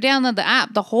 I go to download the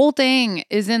app. The whole thing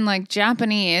is in like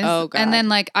Japanese. Oh, God. And then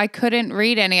like I couldn't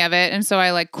read any of it. And so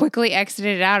I like quickly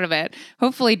exited out of it.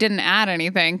 Hopefully didn't add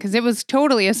anything because it was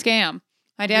totally a scam.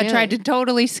 My dad tried to Really?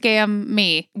 totally scam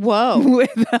me Whoa.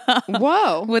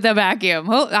 Whoa. with a vacuum.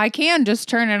 I can just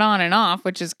turn it on and off,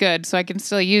 which is good. So I can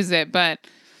still use it, but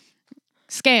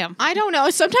scam. I don't know.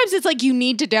 Sometimes it's like you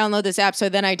need to download this app, so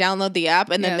then I download the app,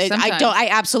 and then Yeah, sometimes. I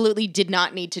absolutely did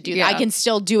not need to do that. I Yeah. can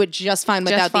still do it just fine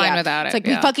Just without fine the app. without It's it, like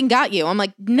we yeah. fucking got you. I'm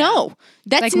like, no,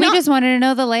 that's Like not. we just wanted to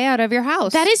know the layout of your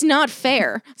house. That is not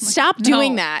fair. Stop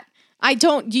doing no. that. I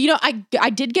don't. I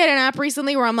did get an app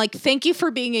recently where I'm like, thank you for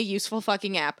being a useful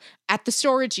fucking app. At the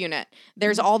storage unit,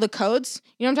 there's all the codes.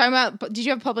 You know what I'm talking about? Did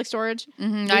you have public storage?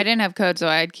 Mhm. I didn't have code, so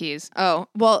I had keys. Oh,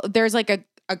 well, there's like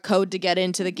a code to get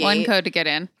into the gate. One code to get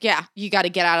in. Yeah, you got to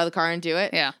get out of the car and do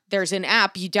it. Yeah. There's an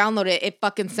app. You download it. It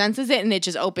fucking senses it and it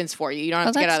just opens for you. You don't have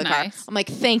Oh, to get out of that's the nice. car. I'm like,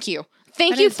 thank you.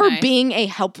 Thank That you is for nice. being a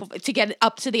helpful to get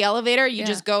up to the elevator. You Yeah.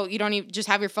 just go. You don't even just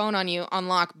have your phone on you.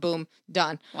 Unlock. Boom.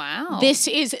 Done. Wow. This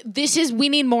is. We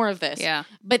need more of this. Yeah.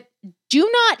 But do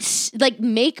not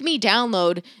make me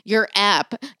download your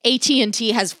app.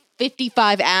 AT&T has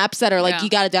 55 apps that are like Yeah. you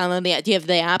got to download the app. Do you have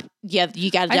the app?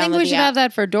 You got to download I think we the should app. have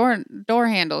that for door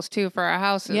handles too for our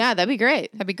houses. Yeah, that'd be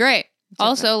great. That'd be great.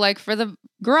 Also, like for the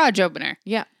garage opener.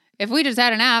 Yeah. If we just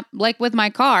had an app, like with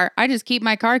my car, I just keep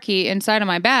my car key inside of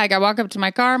my bag. I walk up to my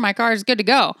car is good to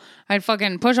go. I'd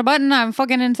fucking push a button, I'm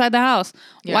fucking inside the house.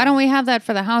 Yeah. Why don't we have that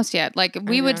for the house yet? Like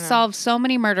we would don't know. solve so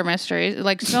many murder mysteries.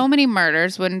 Like so many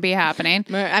murders wouldn't be happening.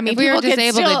 I mean, if we were people just could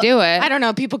able still- to do it. I don't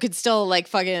know. People could still like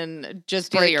fucking just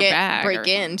Steal break your bag break or-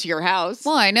 into your house.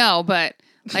 Well, I know, but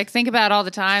like think about all the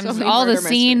times, So many all the murder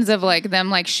scenes of like them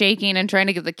like shaking and trying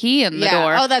to get the key in the Yeah.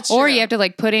 door. Oh, that's Or true. you have to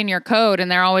like put in your code and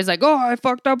they're always like, oh, I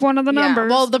fucked up one of the Yeah. numbers.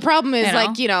 Well, the problem is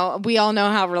You know? like, we all know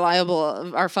how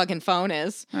reliable our fucking phone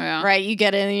is. Yeah. Right? You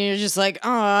get in and you're just like,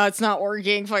 oh, it's not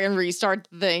working. Fucking restart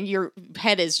the thing. Your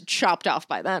head is chopped off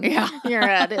by then. Yeah. Your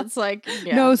head. It's like,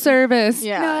 yeah. No service.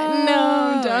 Yeah.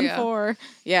 No, done Yeah. for.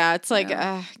 Yeah, it's like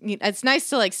it's nice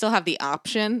to like still have the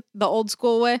option the old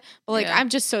school way, but like Yeah. I'm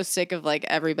just so sick of like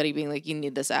everybody being like, you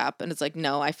need this app, and it's like,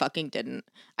 no, I fucking didn't.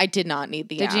 I did not need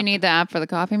the app. Did you need the app for the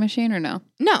coffee machine or no?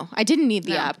 No, I didn't need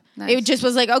the No. app. Nice. It just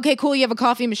was like, okay, cool, you have a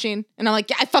coffee machine, and I'm like,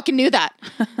 yeah, I fucking knew that.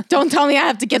 Don't tell me I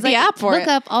have to get the app for Look it.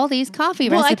 up all these coffee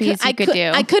Well, recipes you could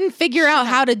do. I couldn't figure out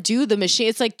how to do the machine.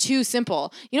 It's like too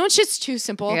simple. You know, it's just too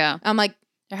simple. Yeah. I'm like,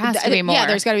 there has to be more. Yeah,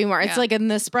 there's got to be more. It's Yeah. like an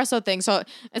espresso thing. So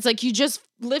it's like you just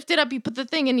lift it up, you put the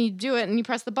thing, and you do it, and you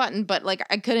press the button. But like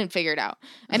I couldn't figure it out,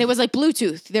 and it was like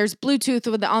Bluetooth. There's Bluetooth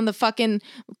on the fucking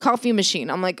coffee machine.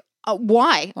 I'm like,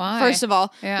 why? Why? First of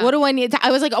all, Yeah. what do I need?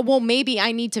 I was like, oh, well, maybe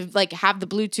I need to like have the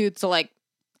Bluetooth to like,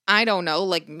 I don't know,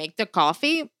 like make the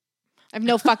coffee. I have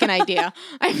no fucking idea.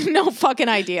 I have no fucking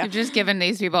idea. You've just given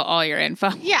these people all your info.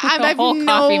 Yeah, The I have whole no-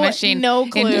 coffee machine no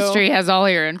clue. industry has all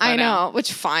your info. I now. know,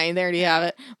 which fine, they already have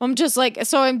it. I'm just like,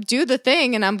 so I do the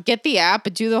thing and I'm get the app,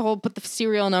 and do the whole, put the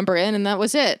serial number in, and that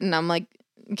was it. And I'm like,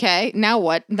 okay, now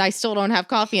what? And I still don't have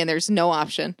coffee, and there's no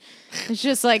option. It's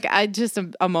just like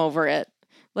I'm over it.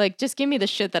 Like, just give me the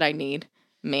shit that I need,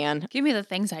 man. Give me the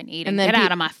things I need and, And then get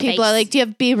out of my face. people are like, do you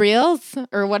have Be Reals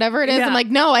or whatever it is? Yeah. I'm like,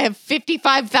 no, I have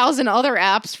 55,000 other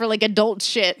apps for like adult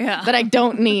shit Yeah. that I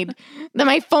don't need. Then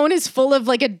my phone is full of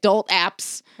like adult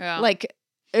apps, Yeah. like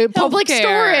public Healthcare.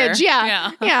 storage.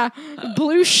 Yeah. Yeah. Yeah.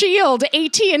 Blue Shield,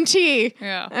 AT&T.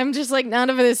 Yeah. I'm just like, none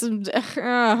of this.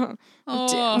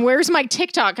 Oh. Where's my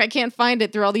TikTok? I can't find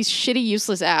it through all these shitty,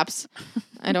 useless apps.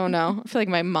 I don't know. I feel like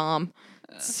my mom.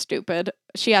 Stupid.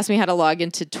 She asked me how to log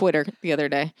into Twitter the other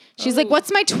day. She's like,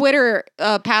 what's my Twitter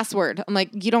password? I'm like,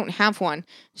 you don't have one.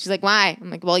 She's like, why? I'm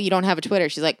like, well, you don't have a Twitter.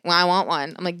 She's like, well, I want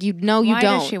one. I'm like, you know, you Why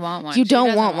don't. does she want one? You She don't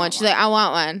doesn't want one. want She's like, I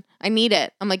want one. I need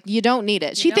it. I'm like, you don't need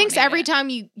it. She don't thinks need every it. time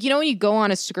you know, when you go on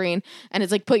a screen and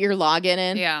it's like, put your login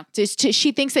in. Yeah.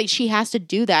 She thinks that she has to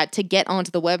do that to get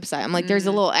onto the website. I'm like, there's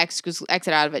a little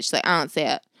exit out of it. She's like, I don't see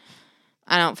it.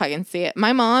 I don't fucking see it.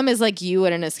 My mom is like you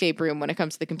at an escape room when it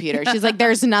comes to the computer. She's like,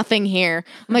 there's nothing here.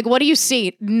 I'm like, what do you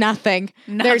see? Nothing.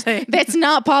 Nothing. That's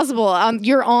not possible.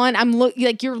 You're on.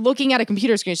 You're looking at a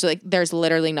computer screen. She's like, there's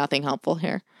literally nothing helpful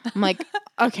here. I'm like,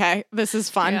 okay, this is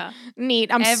fun. Yeah.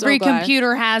 Neat. I'm Every so glad.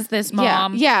 computer has this,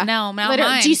 Mom. Yeah. No, not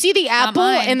Literally. mine. Do you see the Not apple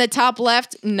mine. in the top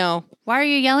left? No. Why are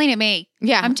you yelling at me?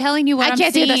 Yeah. I'm telling you what I I'm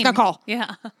can't see seeing. this, Nicole.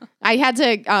 Yeah. I had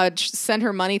to send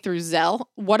her money through Zelle.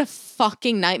 What a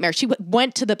fucking nightmare. She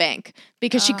went to the bank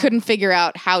because she couldn't figure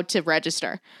out how to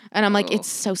register. And I'm like, Oh. it's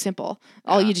so simple.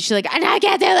 All you do, she's like, I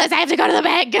can't do this. I have to go to the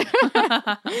bank.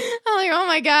 I'm like, oh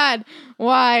my God.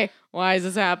 Why? Why is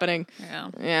this happening? Yeah.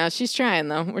 Yeah, she's trying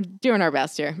though. We're doing our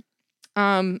best here.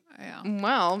 Yeah.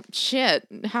 Well, shit.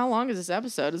 How long is this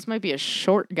episode? This might be a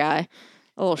short guy.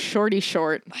 A little shorty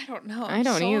short. I don't know. I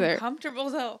don't either. Comfortable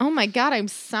though. Oh my God, I'm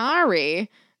sorry.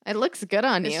 It looks good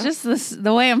on you. It's just this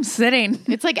the way I'm sitting.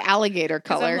 It's like alligator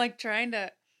 'Cause color. I'm like trying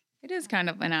to. It is kind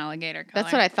of an alligator color.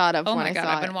 That's what I thought of Oh when my I God! saw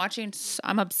I've it. been watching.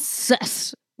 I'm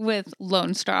obsessed with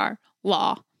Lone Star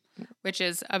Law, which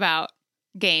is about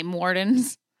game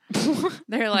wardens.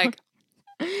 They're like,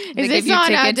 Is they this give you on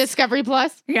tickets. Discovery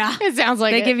Plus? Yeah. It sounds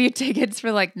like They it. give you tickets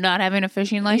for like not having a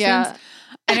fishing license. Yeah.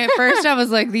 And at first I was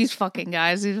like, these fucking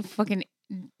guys, these fucking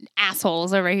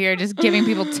assholes over here just giving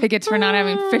people tickets for not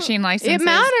having fishing licenses. It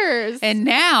matters. And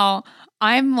now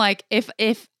I'm like, if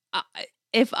I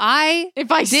if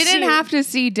I didn't have to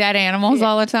see dead animals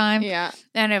all the time, yeah,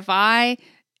 and if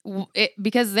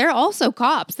because they're also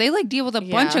cops, they like deal with a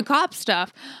bunch Yeah. of cop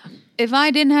stuff. If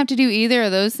I didn't have to do either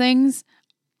of those things,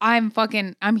 I'm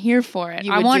here for it.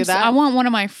 You would do that? I want one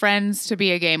of my friends to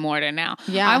be a game warden now.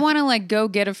 Yeah. I want to like go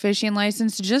get a fishing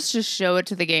license just to show it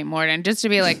to the game warden, just to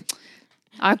be like,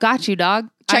 I've got you, dog.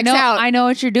 Checks out. I know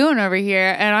what you're doing over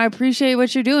here, and I appreciate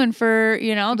what you're doing for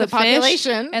the fish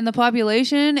population. and the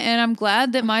population. And I'm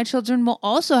glad that my children will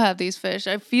also have these fish.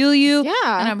 I feel you,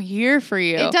 Yeah. and I'm here for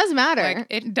you. it does matter. Like,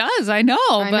 it does. I know,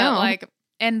 but know. like,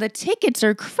 and the tickets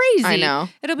are crazy. I know.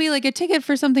 It'll be like a ticket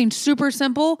for something super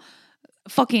simple,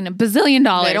 fucking $1 billion.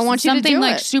 They don't want you to something do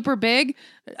like it. super big,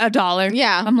 $1.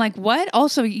 Yeah. I'm like, what?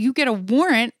 Also, you get a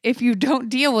warrant if you don't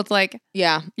deal with like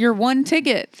Yeah. your one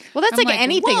ticket. Well, that's I'm like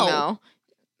anything whoa. though.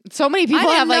 So many people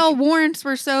I have didn't know like warrants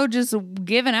were so just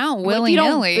given out well, willy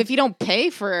nilly. if you don't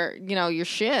pay for your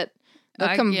shit,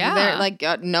 they'll come. yeah. They're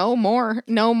like no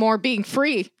more being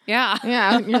free. Yeah.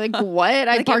 Yeah, you're like what? I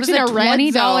Like, it parked was in a red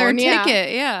 $20 zone. Yeah.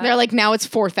 ticket. Yeah. They're like now it's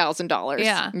 $4,000.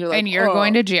 yeah. and you're, like, and you're "Oh."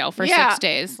 going to jail for Yeah. 6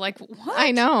 days. Like, what?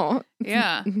 I know.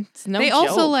 Yeah. It's no they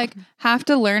also joke. like have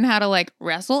to learn how to like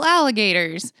wrestle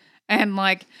alligators. And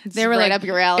like they were right like, up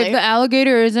your alley. if the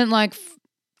alligator isn't like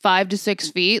 5 to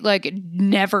 6 feet, like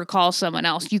never call someone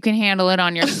else. You can handle it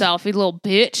on yourself, you little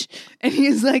bitch. And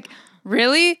he's like,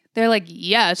 really? They're like,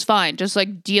 yeah, it's fine. Just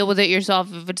like deal with it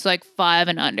yourself if it's like 5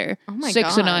 and under, Oh my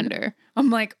 6 and God. under. I'm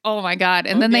like, oh my God.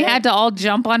 And then they Okay. had to all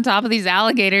jump on top of these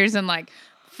alligators and like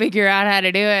figure out how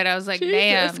to do it. I was like,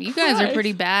 Jesus damn, you guys are Christ.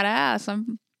 pretty badass.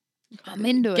 I'm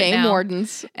into it Game now.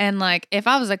 wardens. And like, if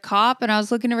I was a cop and I was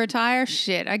looking to retire,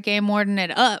 shit, I game warden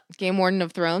it up. Game warden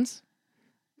of Thrones.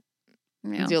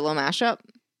 Yeah. Do a little mashup.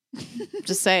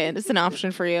 Just saying, it's an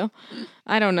option for you.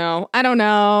 I don't know.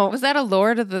 Was that a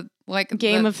Lord of the like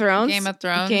Game the of Thrones. Game of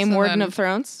Thrones? Game and warden then of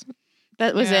Thrones.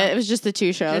 That was Yeah. it. It was just the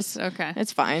 2 shows. just- okay.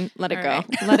 It's fine. Let it All go. right.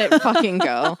 Let it fucking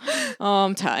go. Oh,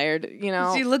 I'm tired. You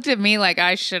know. She looked at me like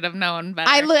I should have known better.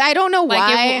 I don't know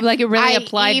why. Like it really I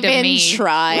applied to even me.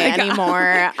 try Like,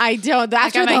 anymore. I don't. like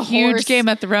After I'm the a huge horse, Game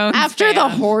of Thrones. after the fan.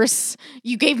 horse,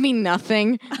 you gave me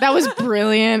nothing. That was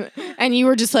brilliant, and you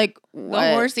were just like, what?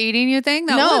 The horse eating you thing?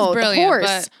 That no, was brilliant. the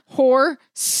horse.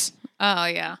 Horse. Oh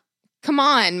yeah. Come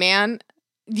on, man.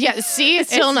 Yeah. See,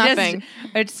 it's still It's just- nothing.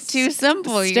 It's too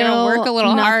simple. You Still gotta work a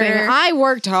little nothing. harder. I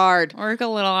worked hard. Work a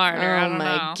little harder. I Oh don't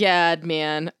my know. god,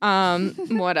 man.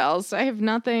 What else? I have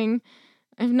nothing.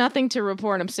 I have nothing to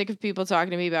report. I'm sick of people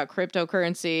talking to me about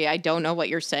cryptocurrency. I don't know what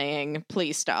you're saying.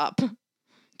 Please stop.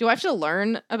 Do I have to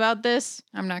learn about this?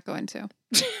 I'm not going to.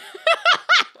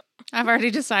 I've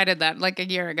already decided that like a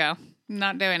year ago. I'm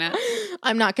not doing it.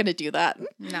 I'm not going to do that.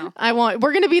 No.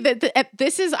 We're going to be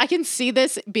this is, I can see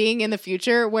this being in the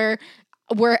future where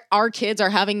our kids are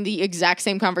having the exact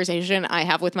same conversation I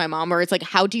have with my mom, where it's like,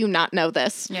 how do you not know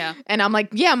this? Yeah. And I'm like,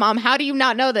 yeah, mom, how do you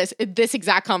not know this? This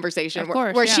exact conversation Of where,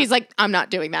 course, where yeah. she's like, I'm not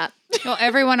doing that. Well,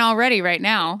 everyone already right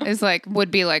now is like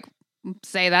would be like,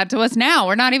 say that to us now.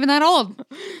 We're not even that old.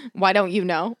 Why don't you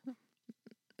know?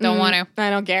 Don't want to. I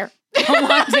don't care. Don't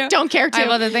want to. Don't care to. I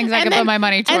have other things I And can then- put my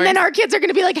money towards. And then our kids are going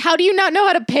to be like, how do you not know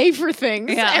how to pay for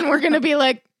things? Yeah. And we're going to be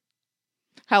like,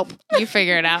 help, you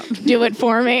figure it out. do it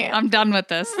for me. I'm done with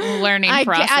this learning I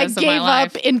process of my gave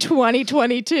life. up in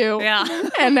 2022. Yeah.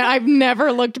 And I've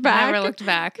never looked back. Never looked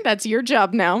back. That's your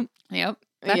job now. Yep.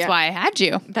 That's Yeah. why I had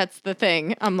you. That's the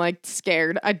thing. I'm like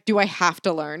scared. Do I have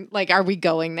to learn? Like, are we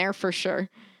going there for sure?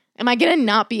 Am I going to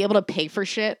not be able to pay for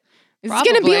shit? Is it going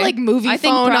to be Probably. like movie I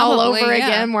think phone all probably, over yeah.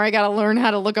 again where I got to learn how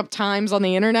to look up times on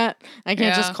the internet? I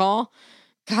can't just Yeah. call.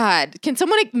 God, can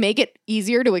someone make it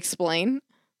easier to explain?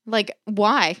 Like,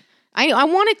 why? I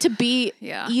want it to be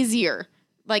Yeah. easier.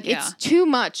 Like, Yeah. it's too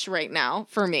much right now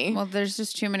for me. Well, there's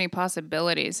just too many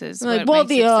possibilities. Is Like, what well, makes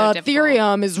the it so difficult.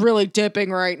 Ethereum is really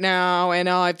dipping right now, and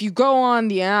if you go on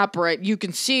the app, right, you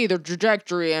can see the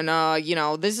trajectory, and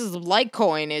this is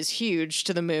Litecoin is huge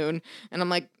to the moon, and I'm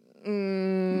like,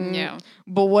 Yeah.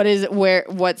 but what is it?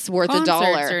 What's worth Concerts a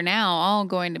dollar? are now all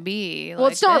going to be. Well,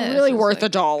 like it's not this. really It's worth like- a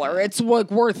dollar. It's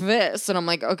like worth this, and I'm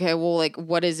like, okay, well, like,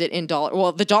 what is it in dollar?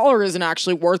 Well, the dollar isn't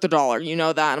actually worth a dollar. You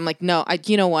know that? I'm like, no,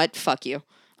 you know what? Fuck you.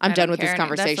 I'm I done don't with this care any-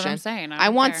 conversation. That's what I'm saying. I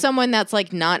don't want care. someone that's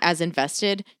like not as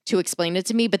invested to explain it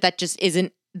to me, but that just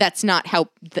isn't. That's not how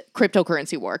the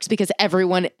cryptocurrency works because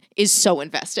everyone is so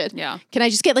invested. Yeah. Can I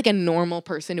just get like a normal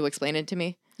person to explain it to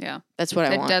me? Yeah. That's what I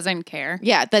That want. doesn't care.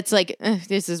 Yeah, that's like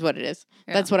this is what it is.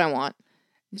 Yeah. That's what I want.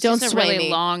 It's Don't just a sway really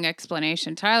me. long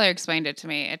explanation. Tyler explained it to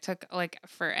me. It took like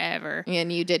forever.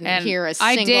 And you didn't And hear a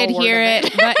I single did word hear of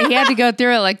it, but he had to go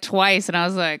through it like twice, and I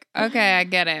was like, okay, I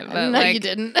get it. But no, like, you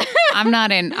didn't. I'm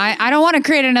not in. I don't want to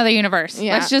create another universe.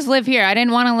 Yeah. Let's just live here. I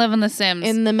didn't want to live in The Sims.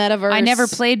 In the metaverse. I never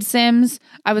played Sims.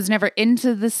 I was never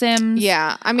into The Sims.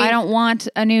 Yeah, I mean, I don't want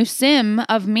a new sim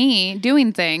of me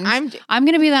doing things. I'm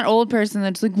gonna be that old person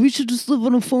that's like, we should just live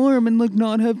on a farm and like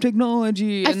not have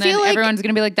technology. I And then feel like- everyone's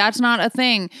gonna be like, that's not a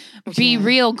thing. Be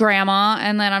real, grandma.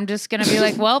 And then I'm just gonna be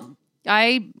like, well,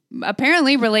 I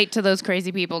apparently relate to those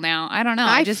crazy people now. I don't know.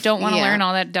 I just don't want to yeah. learn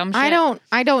all that dumb shit.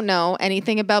 I don't know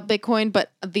anything about Bitcoin,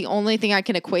 but the only thing I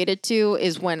can equate it to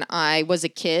is when I was a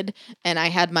kid and I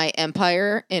had my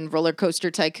empire in Roller Coaster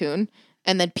Tycoon.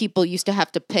 And then people used to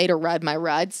have to pay to ride my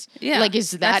rides. Yeah. Like,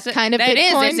 is that That's- kind of that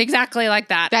Bitcoin? is. It's exactly like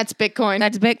that. That's Bitcoin.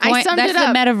 That's Bitcoin. I summed That's it the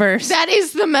up. metaverse. That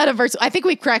is the metaverse. I think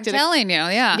we cracked I'm it. telling you,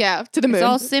 yeah. Yeah, to the moon. It's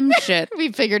all sim shit.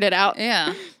 We figured it out.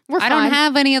 Yeah. We're I fine. don't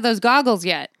have any of those goggles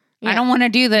yet. Yeah. I don't want to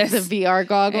do this. the VR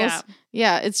goggles. Yeah.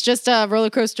 Yeah, it's just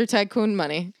Roller Coaster Tycoon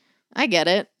money. I get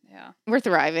it. Yeah. We're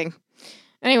thriving.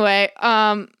 Anyway,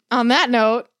 on that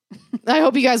note, I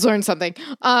hope you guys learned something.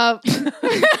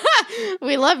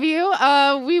 We love you.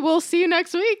 We will see you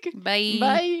next week. Bye.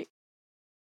 Bye.